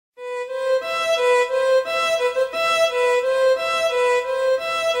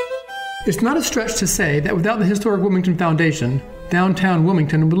It's not a stretch to say that without the historic Wilmington Foundation, downtown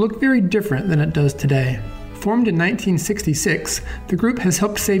Wilmington would look very different than it does today. Formed in 1966, the group has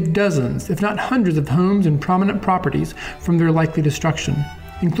helped save dozens, if not hundreds of homes and prominent properties from their likely destruction,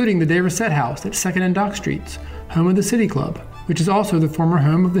 including the De Reset House at 2nd and Dock Streets, home of the City Club, which is also the former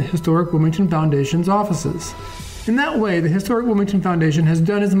home of the historic Wilmington Foundation's offices. In that way, the historic Wilmington Foundation has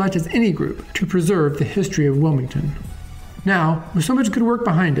done as much as any group to preserve the history of Wilmington. Now, with so much good work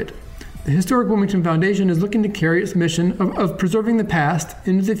behind it, the Historic Wilmington Foundation is looking to carry its mission of preserving the past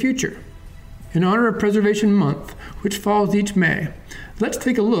into the future. In honor of Preservation Month, which falls each May, let's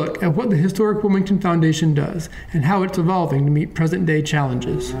take a look at what the Historic Wilmington Foundation does and how it's evolving to meet present-day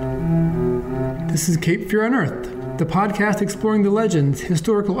challenges. This is Cape Fear Unearthed, the podcast exploring the legends,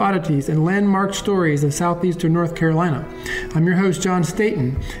 historical oddities, and landmark stories of southeastern North Carolina. I'm your host, John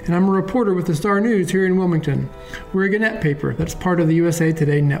Staten, and I'm a reporter with the Star News here in Wilmington. We're a Gannett paper that's part of the USA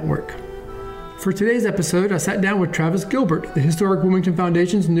Today network. For today's episode, I sat down with Travis Gilbert, the Historic Wilmington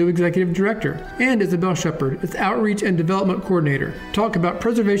Foundation's new executive director, and Isabel Shepard, its outreach and development coordinator, to talk about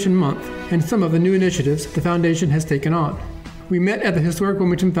Preservation Month and some of the new initiatives the foundation has taken on. We met at the Historic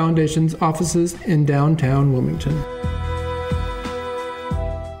Wilmington Foundation's offices in downtown Wilmington.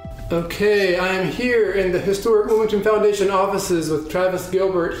 Okay, I am here in the Historic Wilmington Foundation offices with Travis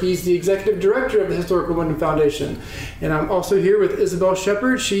Gilbert. He's the executive director of the Historic Wilmington Foundation. And I'm also here with Isabel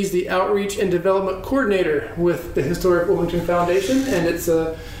Shepard. She's the outreach and development coordinator with the Historic Wilmington Foundation. And it's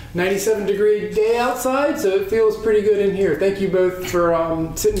a 97-degree day outside, so it feels pretty good in here. Thank you both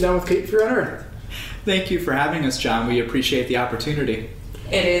for sitting down with Cape Fear Unearthed. Thank you for having us, John. We appreciate the opportunity.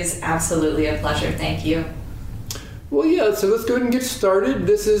 It is absolutely a pleasure. Thank you. Well, yeah, so let's go ahead and get started.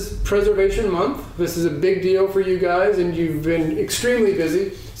 This is Preservation Month. This is a big deal for you guys, and you've been extremely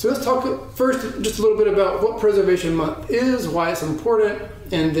busy. So let's talk first just a little bit about what Preservation Month is, why it's important,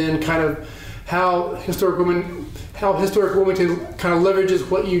 and then kind of how Historic Wilmington kind of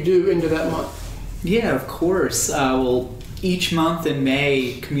leverages what you do into that month. Yeah, of course. Well, each month in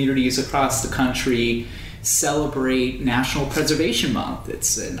May, communities across the country celebrate National Preservation Month.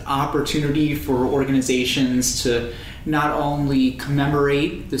 It's an opportunity for organizations to not only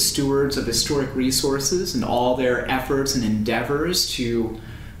commemorate the stewards of historic resources and all their efforts and endeavors to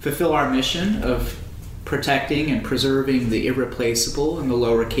fulfill our mission of protecting and preserving the irreplaceable in the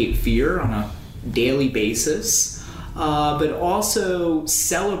Lower Cape Fear on a daily basis, but also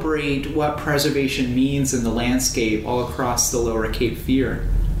celebrate what preservation means in the landscape all across the Lower Cape Fear.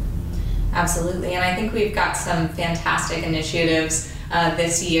 Absolutely, and I think we've got some fantastic initiatives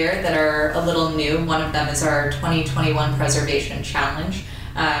this year that are a little new. One of them is our 2021 Preservation Challenge.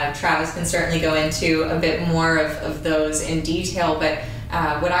 Travis can certainly go into a bit more of those in detail, but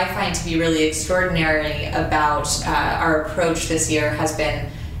what I find to be really extraordinary about our approach this year has been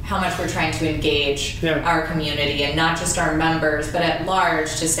how much we're trying to engage our community, and not just our members, but at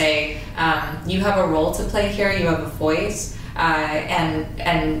large, to say, you have a role to play here, you have a voice,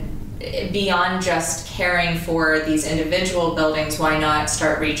 and beyond just caring for these individual buildings, why not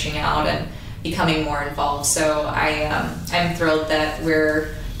start reaching out and becoming more involved? So I'm thrilled that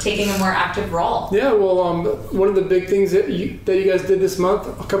we're taking a more active role. Yeah, well, one of the big things that you guys did this month,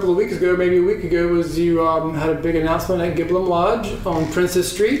 a couple of weeks ago, maybe a week ago, was you had a big announcement at Giblin Lodge on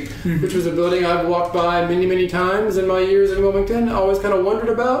Princess Street, which was a building I've walked by many, many times in my years in Wilmington. I always kind of wondered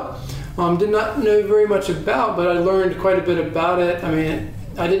about. Did not know very much about, but I learned quite a bit about it. I mean,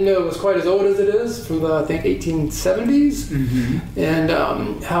 I didn't know it was quite as old as it is, from the, I think, 1870s,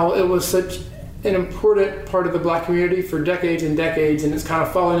 and how it was such an important part of the Black community for decades and decades, and it's kind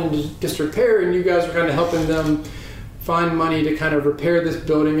of fallen into disrepair, and you guys are kind of helping them find money to kind of repair this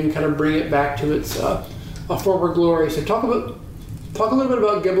building and kind of bring it back to its former glory. So talk a little bit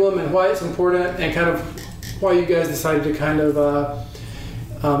about Giblin and why it's important, and kind of why you guys decided to kind of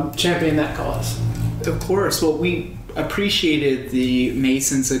champion that cause. Of course. Well, we appreciated the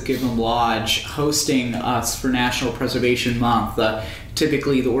Masons at Giblin Lodge hosting us for National Preservation Month.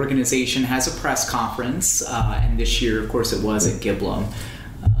 Typically, the organization has a press conference, and this year, of course, it was at Giblin.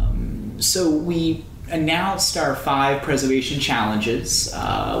 So we announced our 5 preservation challenges,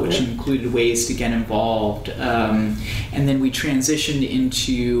 which included ways to get involved, and then we transitioned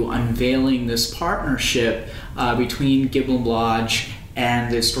into unveiling this partnership between Giblin Lodge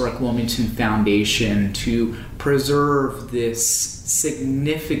and the Historic Wilmington Foundation to preserve this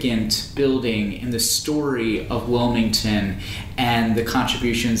significant building in the story of Wilmington and the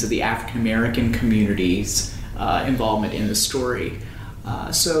contributions of the African American community's involvement in the story.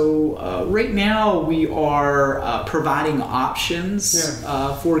 So right now we are providing options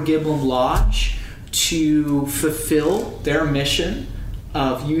for Giblin Lodge to fulfill their mission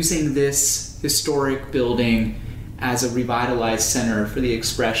of using this historic building as a revitalized center for the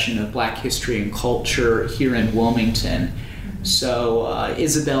expression of Black history and culture here in Wilmington. So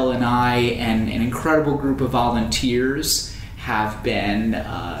Isabel and I and an incredible group of volunteers have been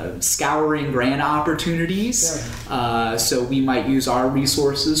scouring grant opportunities. So we might use our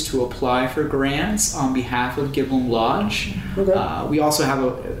resources to apply for grants on behalf of Giblin Lodge. Okay. We also have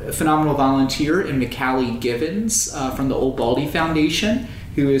a phenomenal volunteer in McCallie Givens from the Old Baldy Foundation,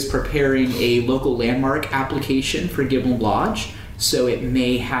 who is preparing a local landmark application for Giblin Lodge. So it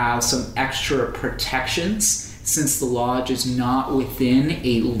may have some extra protections since the lodge is not within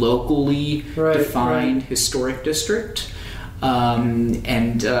a locally defined historic district. I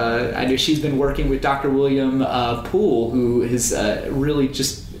know she's been working with Dr. William Poole, who is really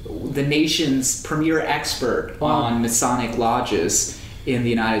just the nation's premier expert on Masonic lodges in the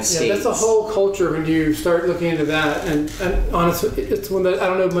United States. Yeah, that's a whole culture when you start looking into that. And honestly, it's one that I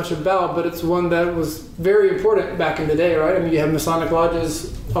don't know much about, but it's one that was very important back in the day, right? I mean, you have Masonic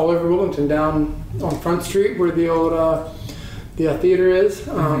lodges all over Wilmington, down on Front Street where the old the theater is.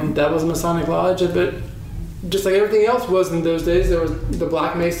 That was a Masonic lodge, but just like everything else was in those days, there was the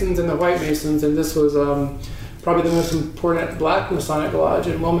Black Masons and the White Masons, and this was probably the most important Black Masonic lodge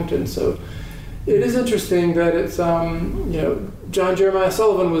in Wilmington. So it is interesting that it's, John Jeremiah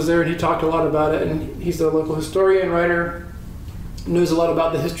Sullivan was there, and he talked a lot about it, and he's a local historian, writer, knows a lot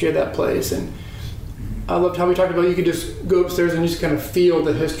about the history of that place. And I loved how we talked about you could just go upstairs and just kind of feel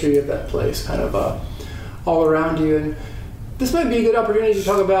the history of that place kind of all around you. And this might be a good opportunity to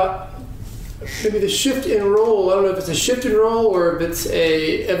talk about maybe the shift in role. I don't know if it's a shift in role or if it's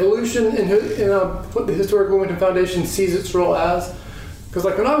a evolution in what the Historic Wilmington Foundation sees its role as. Because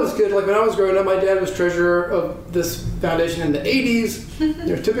like when I was a kid, like when I was growing up, my dad was treasurer of this foundation in the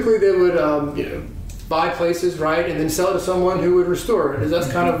 80s. Typically they would buy places, right, and then sell it to someone who would restore it. That's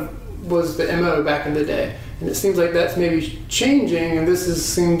kind of was the MO back in the day. And it seems like that's maybe changing, and this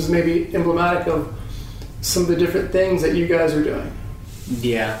seems maybe emblematic of some of the different things that you guys are doing.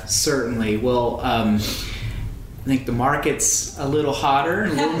 Yeah, certainly. Well, I think the market's a little hotter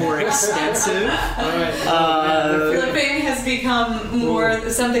and a little more expensive. Flipping has become more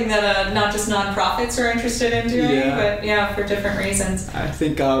something that not just nonprofits are interested in doing, but for different reasons. I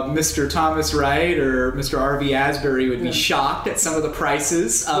think Mr. Thomas Wright or Mr. R.V. Asbury would be shocked at some of the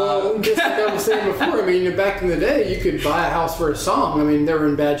prices. Well, just like I was saying before, I mean, back in the day, you could buy a house for a song. I mean, they were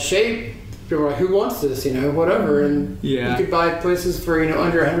in bad shape. People were like, who wants this, whatever. And you could buy places for,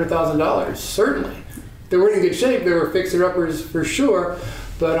 under $100,000, certainly. They weren't in good shape. They were fixer-uppers for sure.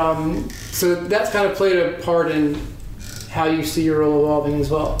 But so that's kind of played a part in how you see your role evolving as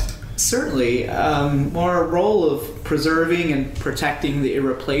well. Certainly. Our role of preserving and protecting the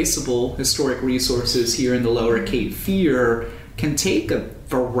irreplaceable historic resources here in the Lower Cape Fear can take a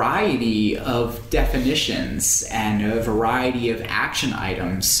variety of definitions and a variety of action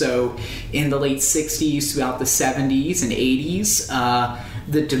items. So in the late 60s throughout the 70s and 80s,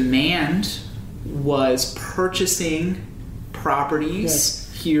 the demand was purchasing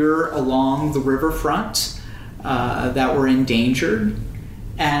properties here along the riverfront that were endangered,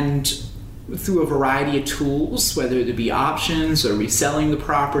 and through a variety of tools, whether it be options or reselling the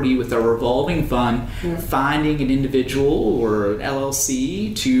property with a revolving fund, finding an individual or an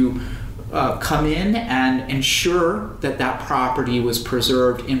LLC to come in and ensure that that property was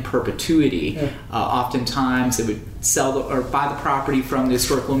preserved in perpetuity. Oftentimes they would sell or buy the property from the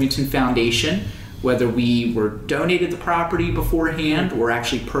Historic Wilmington Foundation, whether we were donated the property beforehand or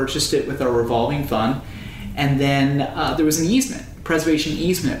actually purchased it with our revolving fund. And then there was an easement, preservation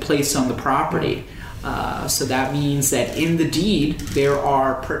easement placed on the property. So that means that in the deed there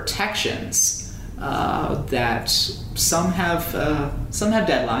are protections that some have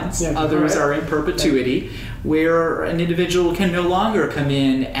deadlines, others are in perpetuity, where an individual can no longer come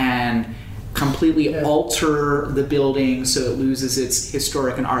in and completely alter the building so it loses its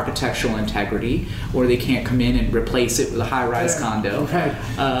historic and architectural integrity, or they can't come in and replace it with a high-rise condo.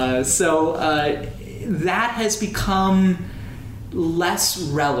 So that has become less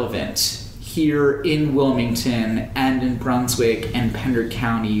relevant here in Wilmington and in Brunswick and Pender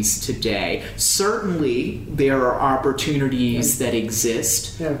counties today. Certainly there are opportunities that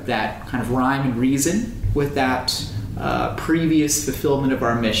exist that kind of rhyme and reason with that previous fulfillment of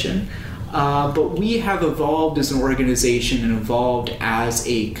our mission. But we have evolved as an organization and evolved as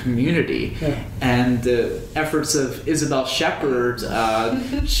a community. And the efforts of Isabel Shepard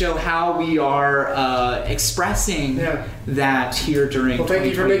show how we are expressing that here during 2021. Well, thank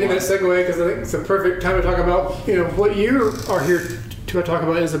you for making that segue, because I think it's a perfect time to talk about what you are here to talk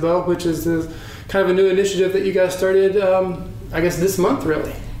about, Isabel, which is the kind of a new initiative that you guys started I guess, this month,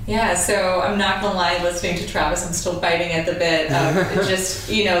 really. Yeah, so I'm not gonna lie, listening to Travis, I'm still biting at the bit of just,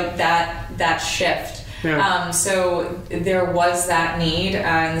 that shift. Yeah. So there was that need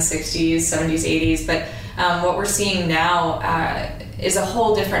in the 60s, 70s, 80s, but what we're seeing now is a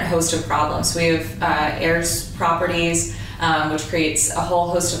whole different host of problems. We have heirs properties, which creates a whole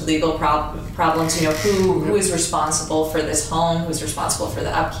host of legal problems. Who is responsible for this home, who's responsible for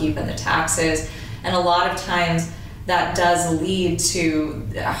the upkeep and the taxes, and a lot of times that does lead to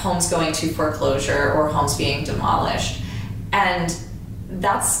homes going to foreclosure or homes being demolished. And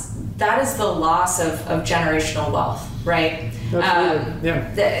that is the loss of generational wealth, right?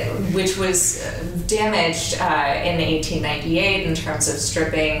 Which was damaged in 1898 in terms of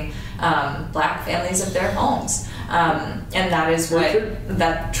stripping black families of their homes. And that is what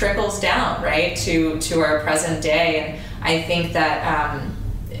that trickles down, right, to our present day. And I think that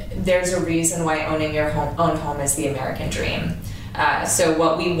there's a reason why owning your own home is the American dream. So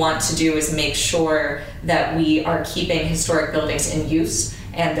what we want to do is make sure that we are keeping historic buildings in use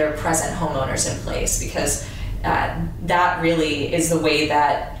and their present homeowners in place, because that really is the way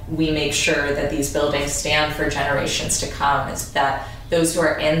that we make sure that these buildings stand for generations to come. It's that those who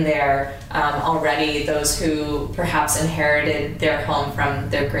are in there already, those who perhaps inherited their home from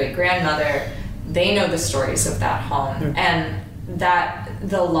their great-grandmother, they know the stories of that home. And that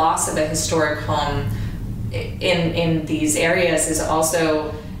the loss of a historic home in these areas is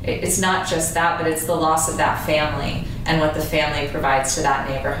also, it's not just that, but it's the loss of that family and what the family provides to that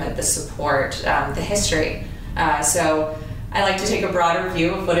neighborhood, the support, the history. So I like to take a broader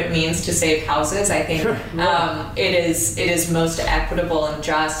view of what it means to save houses. I think it is most equitable and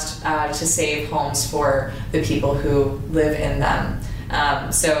just to save homes for the people who live in them.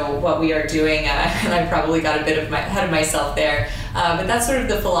 So what we are doing, and I probably got a bit ahead of myself there, but that's sort of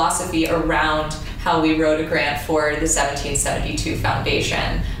the philosophy around how we wrote a grant for the 1772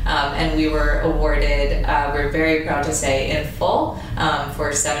 Foundation. And we were awarded, we're very proud to say, in full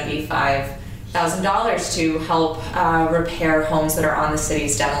for $75,000 to help repair homes that are on the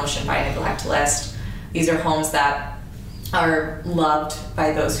city's demolition by neglect list. These are homes that are loved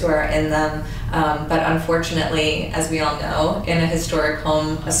by those who are in them, but unfortunately, as we all know, in a historic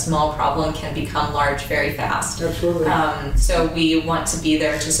home, a small problem can become large very fast. Absolutely. So we want to be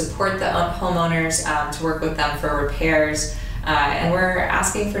there to support the homeowners, to work with them for repairs, and we're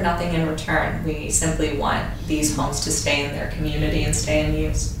asking for nothing in return. We simply want these homes to stay in their community and stay in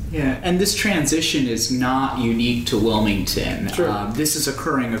use. Yeah, and this transition is not unique to Wilmington. Sure. This is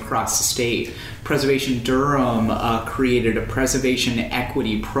occurring across the state. Preservation Durham created a preservation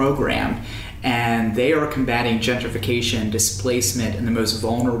equity program, and they are combating gentrification and displacement in the most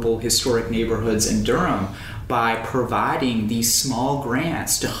vulnerable historic neighborhoods in Durham by providing these small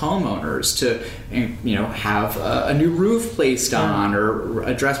grants to homeowners to, have a new roof placed on, or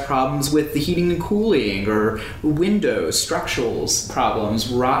address problems with the heating and cooling, or windows, structurals problems,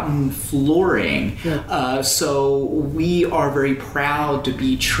 rotten flooring. So we are very proud to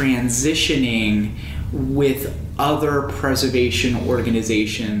be transitioning with other preservation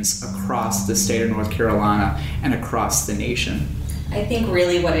organizations across the state of North Carolina and across the nation. I think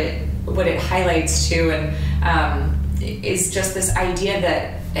really what it highlights too, and is just this idea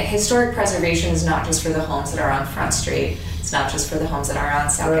that historic preservation is not just for the homes that are on Front Street. It's not just for the homes that are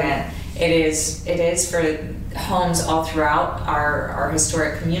on Second. Right. It is for homes all throughout our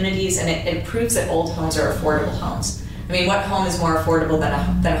historic communities, and it proves that old homes are affordable homes. I mean, what home is more affordable than a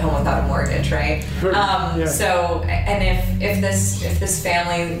home without a mortgage, right? So, and if this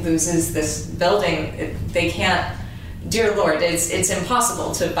family loses this building, they can't. Dear Lord, it's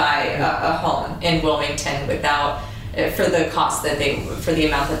impossible to buy a home in Wilmington without, for the cost for the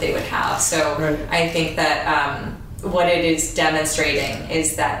amount that they would have. So I think that what it is demonstrating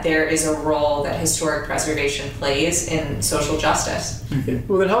is that there is a role that historic preservation plays in social justice. Okay.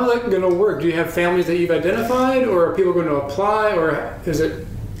 Well, then how is that going to work? Do you have families that you've identified, or are people going to apply, or is it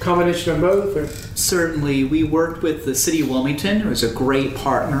a combination of both? Or? Certainly. We worked with the City of Wilmington, who was a great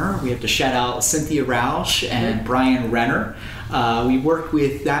partner. We have to shout out Cynthia Rausch and Brian Renner. We worked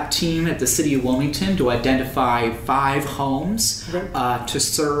with that team at the City of Wilmington to identify 5 homes to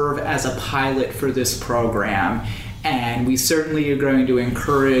serve as a pilot for this program. And we certainly are going to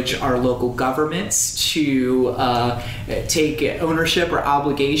encourage our local governments to take ownership or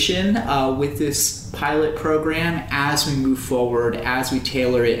obligation with this pilot program as we move forward, as we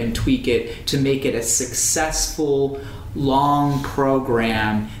tailor it and tweak it to make it a successful, long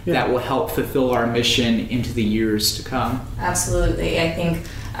program that will help fulfill our mission into the years to come. Absolutely. I think,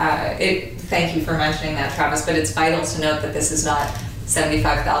 thank you for mentioning that, Travis, but it's vital to note that this is not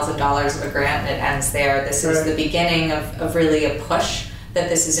 $75,000 of a grant, and it ends there. This is the beginning of really a push that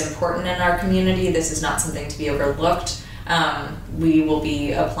this is important in our community. This is not something to be overlooked. We will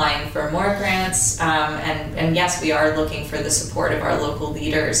be applying for more grants, and yes, we are looking for the support of our local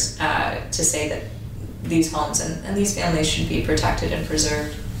leaders to say that these homes and these families should be protected and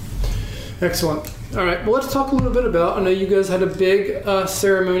preserved. Excellent. All right, well, let's talk a little bit about, I know you guys had a big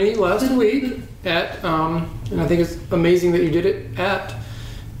ceremony last week at, and I think it's amazing that you did it at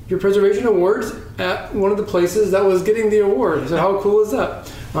your Preservation Awards at one of the places that was getting the award. So how cool is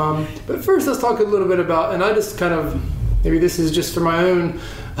that? But first, let's talk a little bit about, and I just kind of, maybe this is just for my own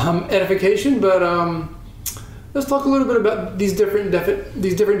edification, but let's talk a little bit about these different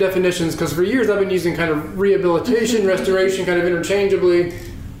definitions, because for years I've been using kind of rehabilitation, restoration kind of interchangeably,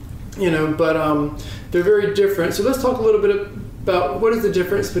 but they're very different. So let's talk a little bit about what is the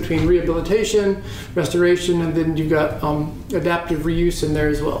difference between rehabilitation, restoration, and then you've got adaptive reuse in there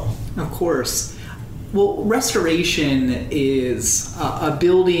as well. Of course. Well, restoration is a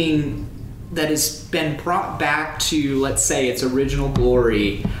building that has been brought back to, let's say, its original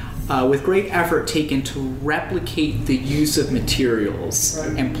glory, with great effort taken to replicate the use of materials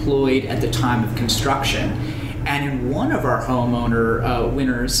employed at the time of construction. And in one of our homeowner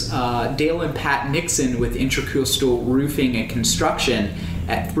winners, Dale and Pat Nixon with Intracoastal Roofing and Construction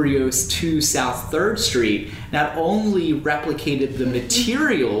at 302 South 3rd Street, not only replicated the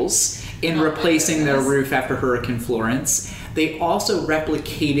materials in replacing their roof after Hurricane Florence, they also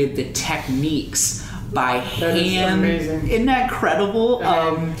replicated the techniques by hand. Amazing. Isn't that incredible?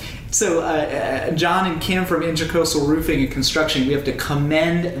 So John and Kim from Intracoastal Roofing and Construction, we have to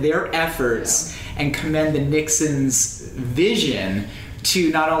commend their efforts and commend the Nixons' vision to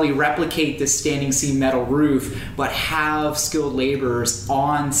not only replicate this standing seam metal roof, but have skilled laborers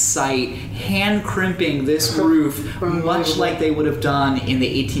on site hand crimping this roof, much like they would have done in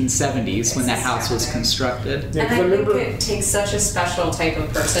the 1870s when that house was constructed. And I think it takes such a special type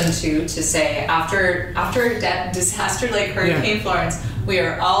of person to say, after a disaster like Hurricane Florence, we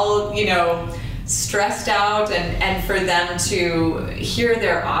are all, stressed out, and for them to hear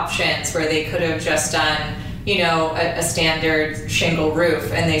their options where they could have just done a standard shingle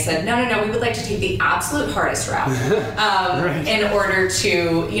roof, and they said no, we would like to take the absolute hardest route in order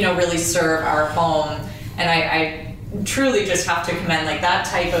to really serve our home. And I truly just have to commend that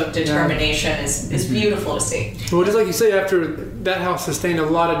type of determination is beautiful to see. Well, just like you say, after that house sustained a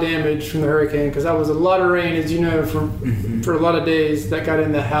lot of damage from the hurricane, because that was a lot of rain, as you know, for a lot of days that got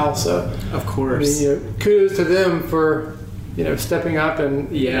in the house. So of course, kudos to them for stepping up,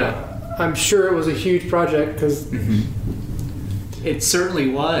 and I'm sure it was a huge project because it certainly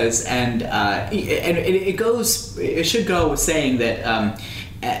was, and it should go with saying that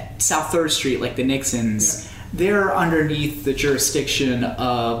at South 3rd Street, like the Nixons. They're underneath the jurisdiction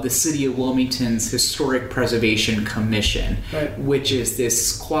of the City of Wilmington's Historic Preservation Commission, which is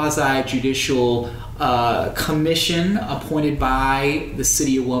this quasi-judicial commission appointed by the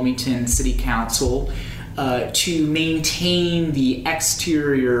City of Wilmington City Council to maintain the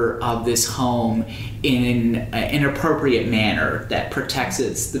exterior of this home in an appropriate manner that protects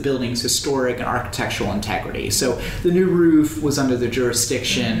the building's historic and architectural integrity. So the new roof was under the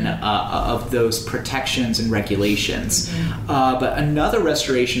jurisdiction of those protections and regulations. But another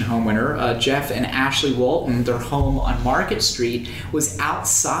restoration home winner, Jeff and Ashley Walton, their home on Market Street was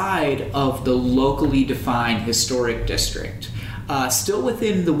outside of the locally defined historic district. Still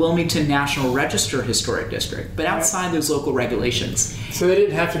within the Wilmington National Register Historic District, but outside those local regulations. So they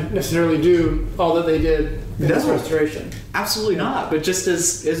didn't have to necessarily do all that they did in this restoration. Absolutely not. But just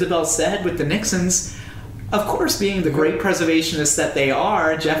as Isabel said with the Nixons, of course, being the great preservationists that they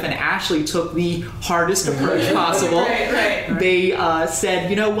are, Jeff and Ashley took the hardest approach possible. Right. They said,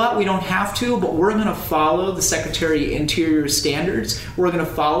 you know what, we don't have to, but we're going to follow the Secretary of Interior standards. We're going to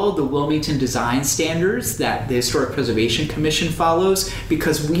follow the Wilmington Design Standards that the Historic Preservation Commission follows,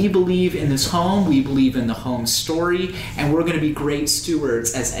 because we believe in this home, we believe in the home story, and we're going to be great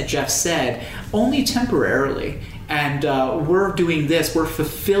stewards, as Jeff said, only temporarily. And we're doing this, we're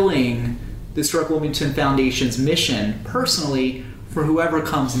fulfilling the Historic Wilmington Foundation's mission personally for whoever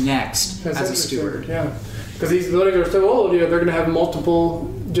comes next as a steward. Yeah, because these buildings are so old, they're going to have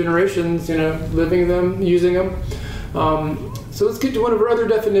multiple generations, living them, using them. So let's get to one of our other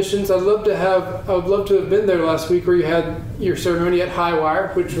definitions. I would love to have been there last week where you had your ceremony at High Wire,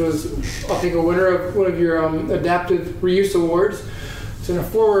 which was, I think, a winner of one of your adaptive reuse awards. It's in a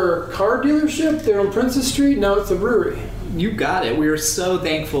former car dealership there on Princess Street. Now it's a brewery. You got it. We are so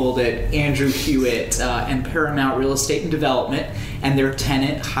thankful that Andrew Hewitt and Paramount Real Estate and Development and their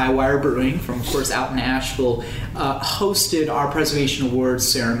tenant, Highwire Brewing, from, of course, out in Asheville, hosted our Preservation Awards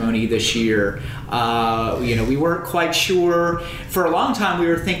ceremony this year. We weren't quite sure. For a long time, we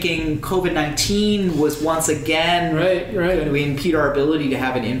were thinking COVID-19 was once again going to impede our ability to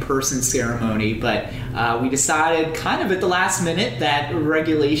have an in-person ceremony, but we decided kind of at the last minute that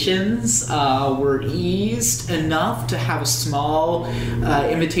regulations were eased enough to have a small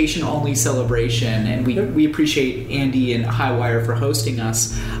invitation-only celebration, and we appreciate Andy and Highwire for hosting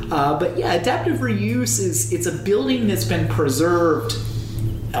us. But yeah, adaptive reuse it's a building that's been preserved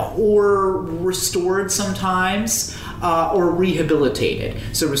or restored sometimes, or rehabilitated.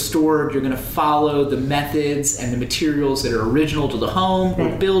 So restored, you're going to follow the methods and the materials that are original to the home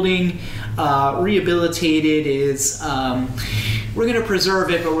or building. Rehabilitated is we're going to preserve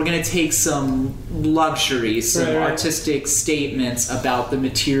it, but we're going to take some luxuries, some artistic statements about the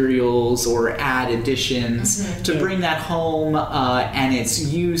materials or add additions to bring that home and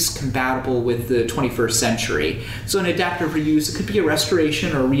its use compatible with the 21st century. So an adaptive reuse, it could be a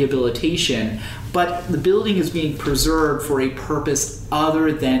restoration or rehabilitation, but the building is being preserved for a purpose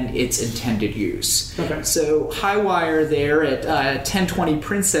other than its intended use. Okay. So Highwire there at 1020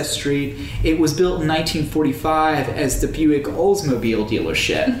 Princess Street, it was built in 1945 as the Buick Oldsmobile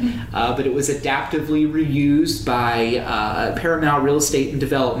dealership, but it was adaptively reused by Paramount Real Estate and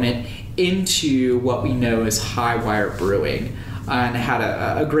Development into what we know as Highwire Brewing. And had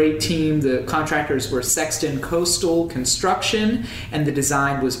a great team. The contractors were Sexton Coastal Construction, and the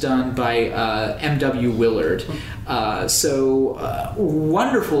design was done by M.W. Willard.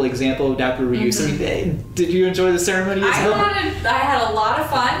 Wonderful example of adaptive reuse. I mean, did you enjoy the ceremony as well? I had a lot of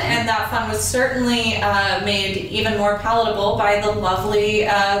fun, and that fun was certainly made even more palatable by the lovely,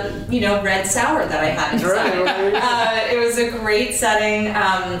 red sour that I had inside. It was a great setting.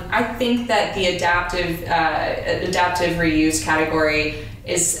 I think that the adaptive reuse category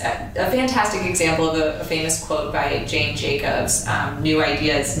is a fantastic example of a famous quote by Jane Jacobs, "New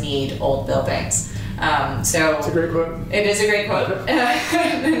ideas need old buildings." It's a great quote. It is a great quote.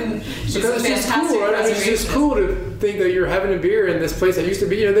 Because it's just cool, right? I mean, it's just cool to think that you're having a beer in this place that used to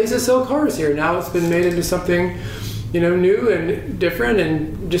be, they used to sell cars here. Now it's been made into something, new and different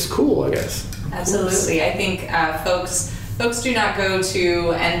and just cool, I guess. Absolutely. I think folks do not go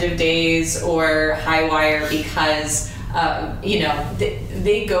to End of Days or Highwire because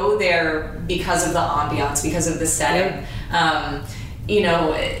they go there because of the ambiance, because of the setting.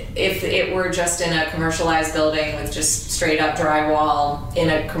 If it were just in a commercialized building with just straight up drywall in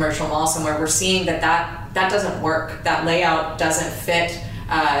a commercial mall somewhere, we're seeing that doesn't work. That layout doesn't fit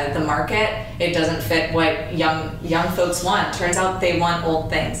the market. It doesn't fit what young folks want. Turns out they want old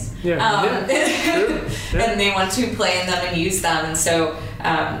things. And they want to play in them and use them. And so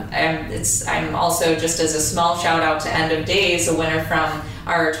I'm also, just as a small shout out to End of Days, a winner from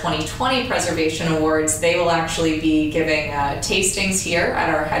our 2020 Preservation Awards. They will actually be giving tastings here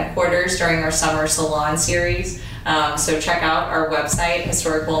at our headquarters during our summer salon series. So check out our website,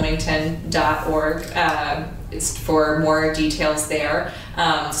 historicwilmington.org, for more details there.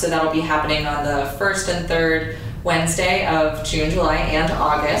 So that'll be happening on the 1st and 3rd Wednesday of June, July, and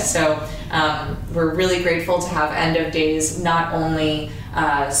August. So we're really grateful to have End of Days not only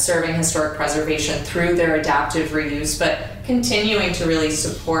serving historic preservation through their adaptive reuse, but continuing to really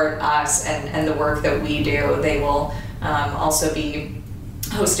support us and the work that we do. They will also be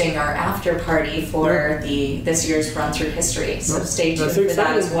hosting our after party for this year's Run Through History. So stay tuned for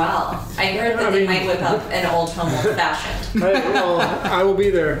that as well. I heard that they might whip up an old fashioned. I will be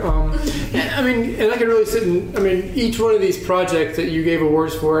there. And I could really sit and, each one of these projects that you gave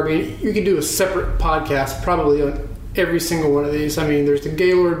awards for, you could do a separate podcast probably on every single one of these. There's the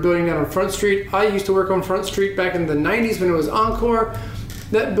Gaylord building down on Front Street. I used to work on Front Street back in the 90s when it was Encore.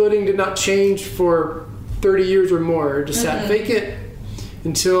 That building did not change for 30 years or more. It just sat vacant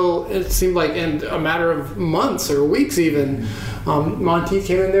until it seemed like in a matter of months or weeks even. Monteith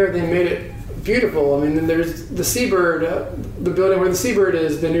came in there, they made it beautiful. Then there's the Seabird, the building where the Seabird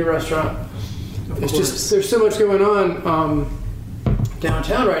is, the new restaurant. It's just, there's so much going on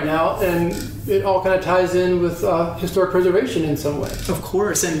downtown right now, and it all kind of ties in with historic preservation in some way. Of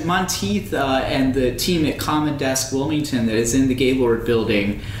course, and Monteith and the team at Common Desk Wilmington that is in the Gaylord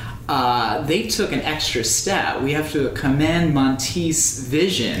building, they took an extra step. We have to commend Monteith's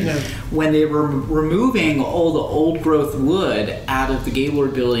vision when they were removing all the old growth wood out of the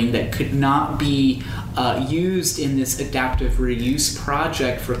Gaylord building that could not be used in this adaptive reuse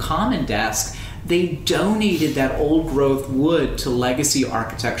project for Common Desk. they donated that old growth wood to Legacy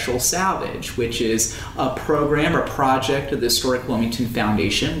Architectural Salvage, which is a program or project of the Historic Wilmington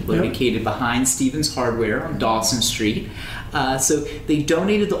Foundation located behind Stevens Hardware on Dawson Street. So they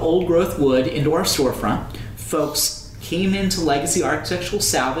donated the old growth wood into our storefront. Folks came into Legacy Architectural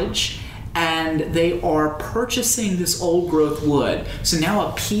Salvage and they are purchasing this old growth wood. So now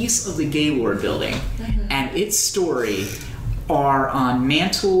a piece of the Gaylord building and its story are on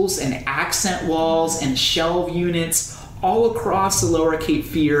mantles and accent walls and shelf units all across the Lower Cape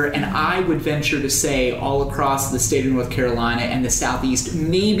Fear, and I would venture to say all across the state of North Carolina and the Southeast,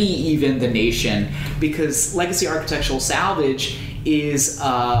 maybe even the nation, because Legacy Architectural Salvage is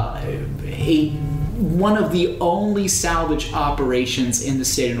one of the only salvage operations in the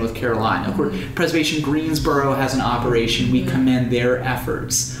state of North Carolina. Of course, Preservation Greensboro has an operation. We commend their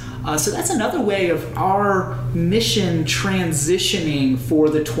efforts. So that's another way of our mission transitioning for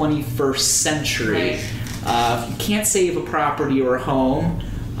the 21st century. If you can't save a property or a home,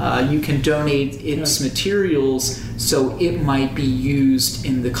 you can donate its materials so it might be used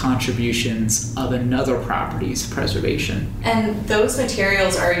in the contributions of another property's preservation. And those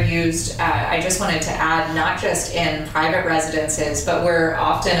materials are used, I just wanted to add, not just in private residences, but we're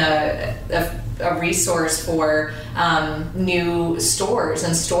often a resource for new stores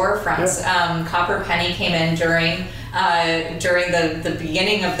and storefronts. Copper Penny came in during the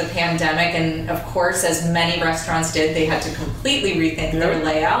beginning of the pandemic, and of course, as many restaurants did, they had to completely rethink their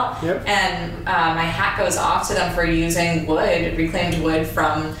layout. And my hat goes off to them for using wood, reclaimed wood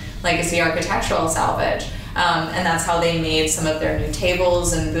from Legacy Architectural Salvage. And that's how they made some of their new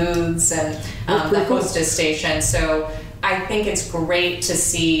tables and booths and the hostess station. So I think it's great to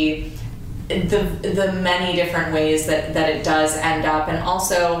see the many different ways that it does end up. And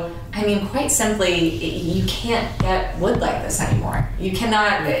also, I mean, quite simply, you can't get wood like this anymore. You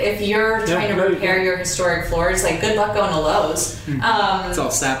cannot, if you're trying to repair your historic floors, like, good luck going to Lowe's. It's all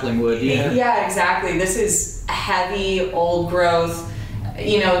sapling wood, Yeah, exactly. This is heavy, old growth.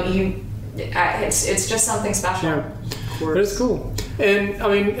 You know, it's just something special. Yeah, but it's cool. And I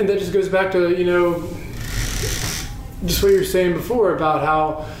mean, and that just goes back to, you know, just what you were saying before about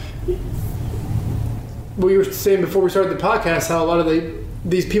how, what you were saying before we started the podcast, how a lot of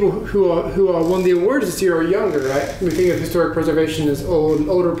these people who won the awards this year are younger, right? We think of historic preservation as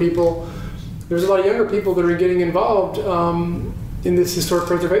older people. There's a lot of younger people that are getting involved in this historic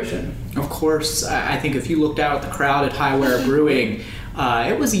preservation. Of course, I think if you looked out at the crowd at Highwire Brewing,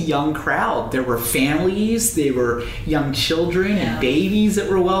 it was a young crowd. There were families, there were young children and babies that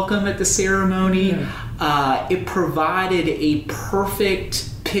were welcome at the ceremony. It provided a perfect,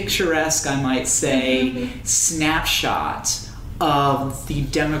 picturesque, I might say, snapshot of the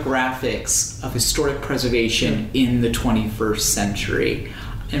demographics of historic preservation in the 21st century.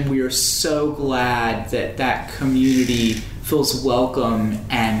 And we are so glad that that community feels welcome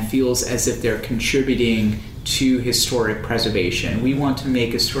and feels as if they're contributing to historic preservation. We want to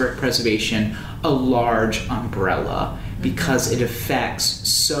make historic preservation a large umbrella because it affects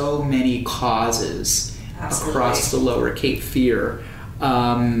so many causes across the Lower Cape Fear.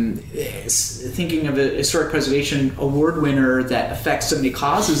 Thinking of a historic preservation award winner that affects so many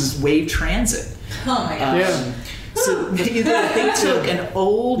causes is Wave Transit. Oh my gosh. So they took an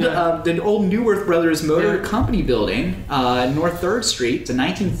old, the old Neuwirth Brothers Motor Company building, North 3rd Street, it's a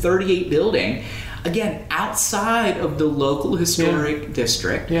 1938 building, again, outside of the local historic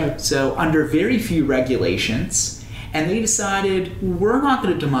district, so under very few regulations. And they decided, we're not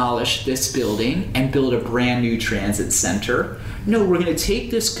going to demolish this building and build a brand new transit center. No, we're going to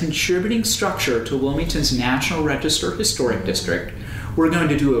take this contributing structure to Wilmington's National Register Historic District. We're going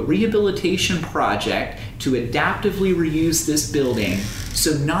to do a rehabilitation project to adaptively reuse this building.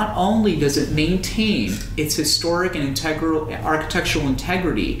 So not only does it maintain its historic and architectural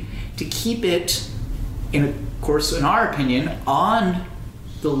integrity, to keep it, of course, in our opinion, on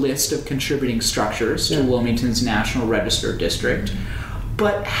the list of contributing structures to Wilmington's National Register District,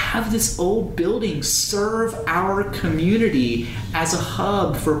 but have this old building serve our community as a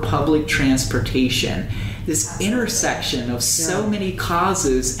hub for public transportation. This intersection of so many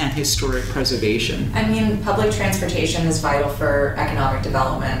causes and historic preservation. I mean, public transportation is vital for economic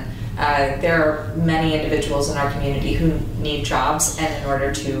development. There are many individuals in our community who need jobs, and in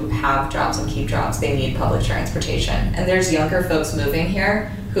order to have jobs and keep jobs, they need public transportation. And there's younger folks moving here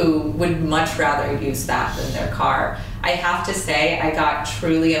who would much rather use that than their car. I have to say, I got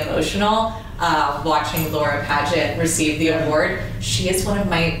truly emotional watching Laura Padgett receive the award. She is one of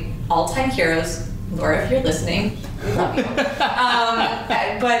my all-time heroes, Laura, if you're listening, we love you.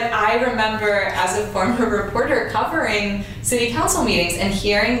 But I remember as a former reporter covering city council meetings and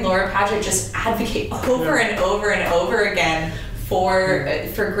hearing Laura Padgett just advocate over and over and over again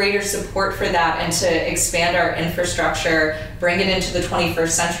for greater support for that and to expand our infrastructure, bring it into the 21st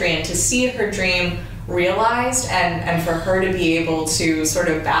century, and to see her dream realized and for her to be able to sort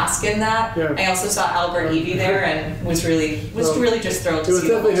of bask in that. Yeah. I also saw Albert Evie there and was really just thrilled to see. It was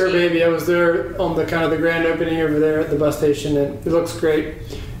definitely her baby. I was there on the kind of the grand opening over there at the bus station, and it looks great,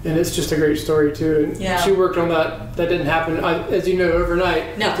 and it's just a great story too. And she worked on that. That didn't happen, as you know,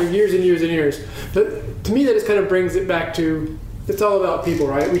 overnight. No. It took years and years and years. But to me, that just kind of brings it back to, it's all about people,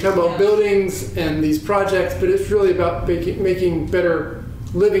 right? We talk about buildings and these projects, but it's really about making better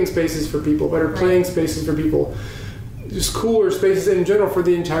living spaces for people, better playing spaces for people, just cooler spaces in general for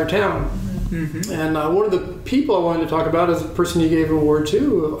the entire town. Mm-hmm. And one of the people I wanted to talk about is a person you gave an award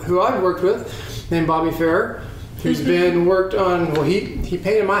to, who I've worked with, named Bobby Farrer, who's been worked on, well, he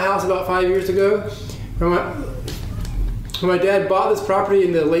painted my house about 5 years ago. When my dad bought this property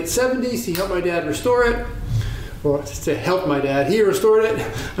in the late 70s, he helped my dad restore it. Well, to help my dad, he restored it,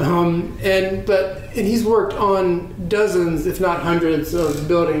 and he's worked on dozens, if not hundreds, of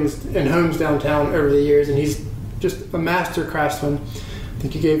buildings and homes downtown over the years, and he's just a master craftsman. I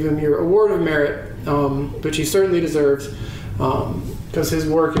think you gave him your award of merit, which he certainly deserves, because his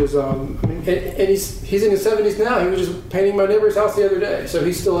work is. And he's in his 70s now. He was just painting my neighbor's house the other day, so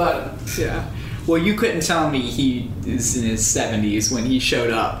he's still at it. Yeah. Well, you couldn't tell me he is in his 70s when he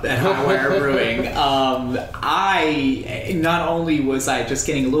showed up at High Wire Brewing. Not only was I just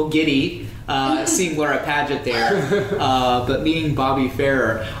getting a little giddy seeing Laura Padgett there, but meeting Bobby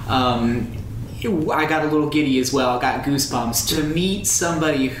Farrer, I got a little giddy as well. I got goosebumps to meet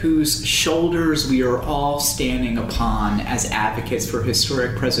somebody whose shoulders we are all standing upon as advocates for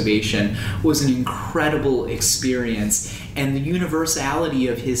historic preservation was an incredible experience, and the universality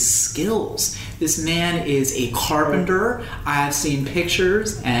of his skills. This man is a carpenter. I've seen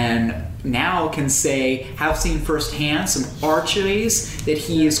pictures and now can say, have seen firsthand some archways that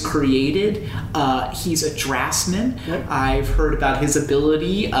he has created. He's a draftsman. Yep. I've heard about his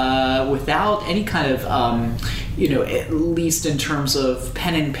ability without any kind of, at least in terms of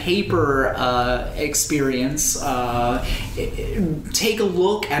pen and paper experience, take a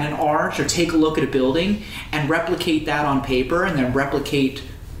look at an arch or take a look at a building and replicate that on paper, and then replicate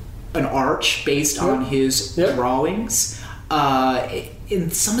an arch based on his drawings. In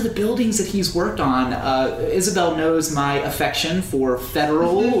some of the buildings that he's worked on, Isabel knows my affection for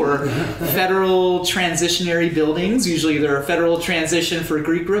federal or federal transitionary buildings. Usually they're a federal transition for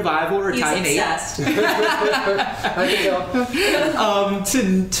Greek Revival or Italianate.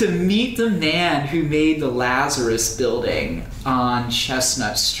 To meet the man who made the Lazarus Building on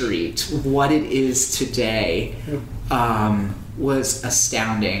Chestnut Street, what it is today, was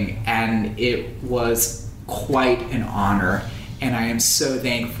astounding, and it was quite an honor. And I am so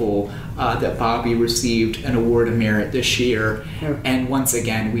thankful that Bobby received an Award of Merit this year. Yeah. And once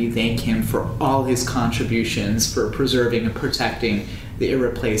again, we thank him for all his contributions for preserving and protecting the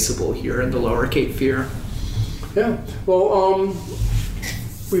irreplaceable here in the Lower Cape Fear. Yeah. Well,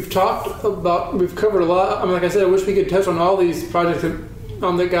 we've covered a lot. Like I said, I wish we could touch on all these projects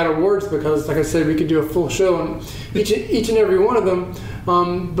that got awards, because, like I said, we could do a full show on each and every one of them.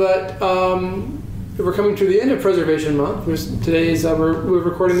 We're coming to the end of Preservation Month. We're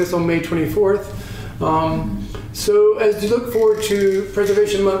recording this on May 24th. So as you look forward to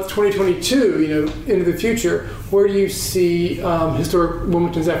Preservation Month 2022, into the future, where do you see Historic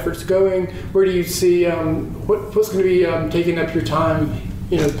Wilmington's efforts going? Where do you see what's going to be taking up your time,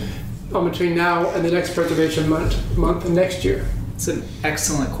 between now and the next Preservation Month next year? It's an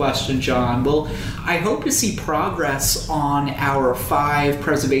excellent question, John. Well, I hope to see progress on our 5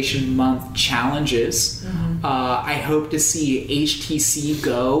 Preservation Month challenges. Mm-hmm. I hope to see HTC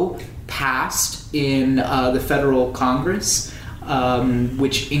Go passed in the federal Congress,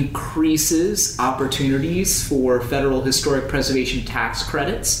 which increases opportunities for federal historic preservation tax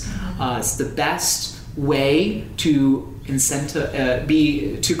credits. It's the best way to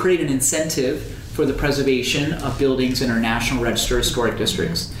create an incentive for the preservation of buildings in our National Register Historic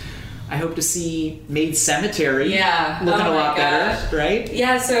Districts. I hope to see Maid Cemetery looking a lot better, right?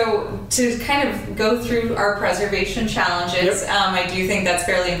 Yeah, so to kind of go through our preservation challenges, I do think that's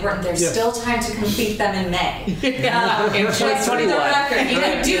fairly important. There's still time to complete them in May. In 2021. You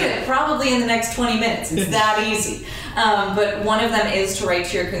can do it probably in the next 20 minutes. It's that easy. But one of them is to write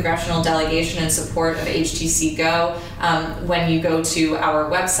to your congressional delegation in support of HTC Go. When you go to our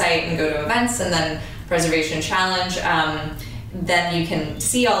website and go to events and then Preservation Challenge, then you can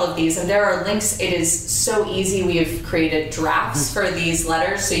see all of these, and there are links. It is so easy. We have created drafts for these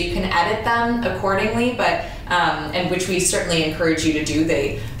letters, so you can edit them accordingly, but and which we certainly encourage you to do.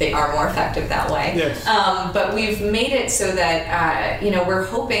 They are more effective that way. Yes. But we've made it so that we're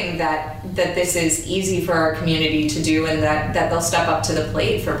hoping that this is easy for our community to do, and that they'll step up to the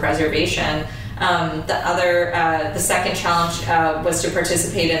plate for preservation. The second challenge was to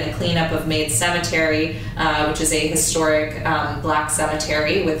participate in the cleanup of Maid Cemetery, which is a historic black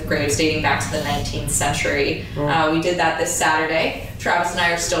cemetery with graves dating back to the 19th century. We did that this Saturday. Travis and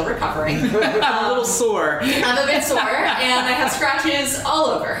I are still recovering. I'm a little sore. I'm a bit sore, and I have scratches all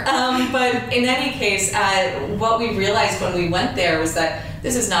over. But in any case, what we realized when we went there was that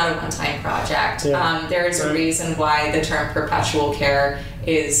this is not a one-time project. Yeah. There is a reason why the term perpetual care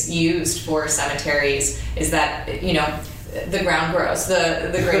is used for cemeteries, is that, the ground grows, the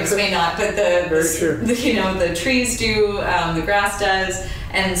graves may not, but the trees do, the grass does.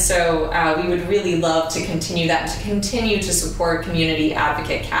 And so we would really love to continue that, and to continue to support community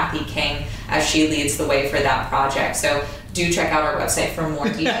advocate Kathy King as she leads the way for that project. So do check out our website for more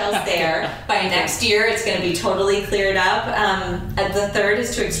details there. By next year, it's going to be totally cleared up. The third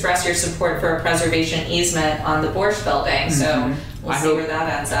is to express your support for a preservation easement on the Borscht building. So we'll see where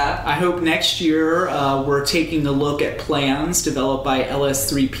that ends up. I hope next year we're taking a look at plans developed by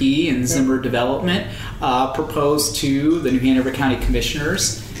LS3P and Zimmer Development proposed to the New Hanover County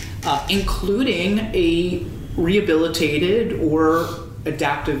Commissioners, including a rehabilitated or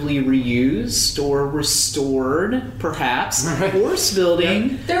adaptively reused or restored, perhaps, Borscht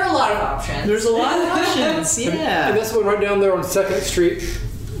building. There are a lot of options. There's a lot of options, yeah. And this one right down there on 2nd Street,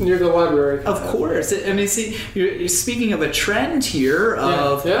 near the library. Of course. I mean, see, you're speaking of a trend here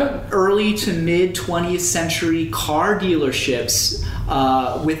of early to mid 20th century car dealerships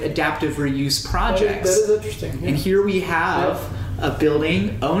with adaptive reuse projects. That is interesting. Yeah. And here we have a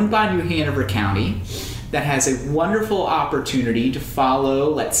building owned by New Hanover County that has a wonderful opportunity to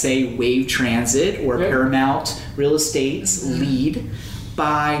follow, let's say, Wave Transit or Paramount Real Estate's lead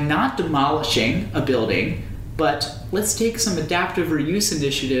by not demolishing a building, but let's take some adaptive reuse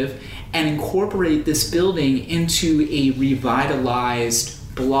initiative and incorporate this building into a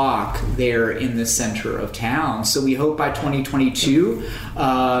revitalized block there in the center of town. So we hope by 2022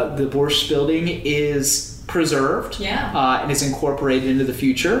 the Borscht building is preserved and is incorporated into the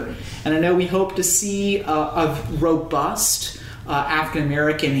future. And I know we hope to see a robust African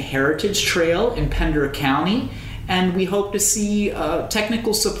American heritage trail in Pender County. And we hope to see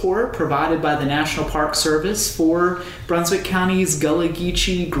technical support provided by the National Park Service for Brunswick County's Gullah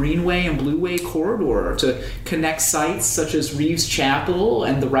Geechee Greenway and Blueway corridor to connect sites such as Reeves Chapel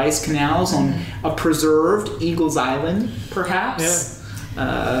and the Rice Canals on a preserved Eagles Island, perhaps.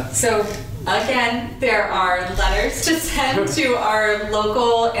 So again, there are letters to send to our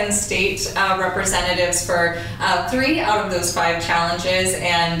local and state representatives for 3 out of those 5 challenges.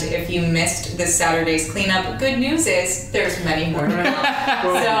 And if you missed this Saturday's cleanup, good news is there's many more to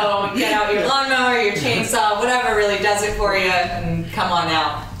come. So get out your lawnmower, your chainsaw, whatever really does it for you, and come on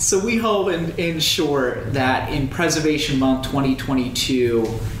out. So we hope, in short, that in Preservation Month 2022,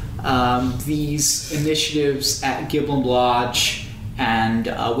 these initiatives at Giblin Lodge and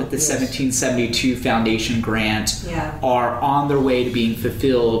with the 1772 Foundation grant are on their way to being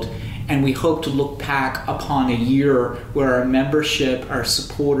fulfilled. And we hope to look back upon a year where our membership, our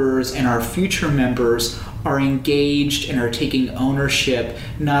supporters, and our future members are engaged and are taking ownership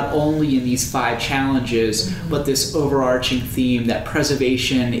not only in these 5 challenges, but this overarching theme that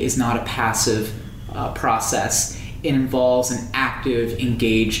preservation is not a passive process. It involves an active,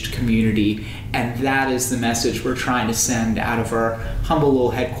 engaged community, and that is the message we're trying to send out of our humble little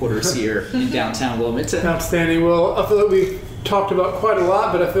headquarters here in downtown Wilmington. Outstanding. Well, I feel like we've talked about quite a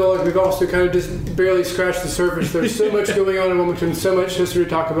lot, but I feel like we've also kind of just barely scratched the surface. There's so much going on in Wilmington, so much history to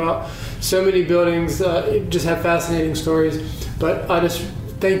talk about, so many buildings, just have fascinating stories. But I just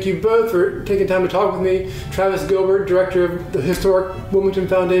thank you both for taking time to talk with me. Travis Gilbert, Director of the Historic Wilmington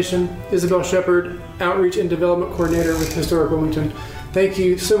Foundation, Isabel Shepard, Outreach and Development Coordinator with Historic Wilmington. Thank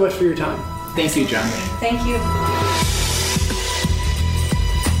you so much for your time. Thank you, John. Thank you.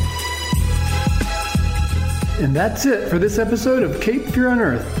 And that's it for this episode of Cape Fear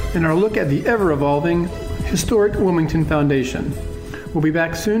Unearthed and our look at the ever-evolving Historic Wilmington Foundation. We'll be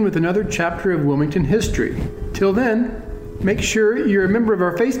back soon with another chapter of Wilmington history. Till then, make sure you're a member of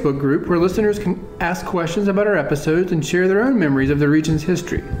our Facebook group where listeners can ask questions about our episodes and share their own memories of the region's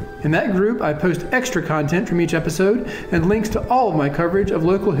history. In that group, I post extra content from each episode and links to all of my coverage of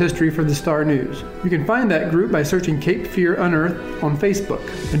local history for the Star News. You can find that group by searching Cape Fear Unearthed on Facebook.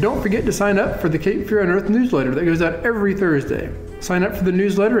 And don't forget to sign up for the Cape Fear Unearthed newsletter that goes out every Thursday. Sign up for the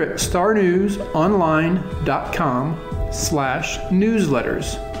newsletter at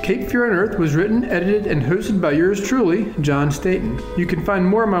starnewsonline.com/newsletters. Cape Fear Unearthed was written, edited, and hosted by yours truly, John Staten. You can find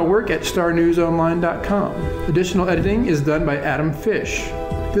more of my work at starnewsonline.com. Additional editing is done by Adam Fish.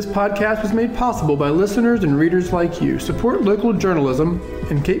 This podcast was made possible by listeners and readers like you. Support local journalism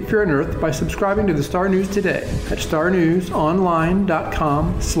and Cape Fear Unearthed by subscribing to the Star News today at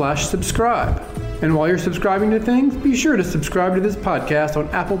starnewsonline.com/subscribe. And while you're subscribing to things, be sure to subscribe to this podcast on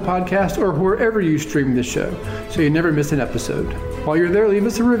Apple Podcasts or wherever you stream this show, so you never miss an episode. While you're there, leave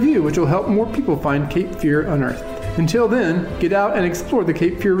us a review, which will help more people find Cape Fear Unearthed. Until then, get out and explore the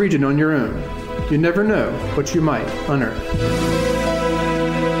Cape Fear region on your own. You never know what you might unearth.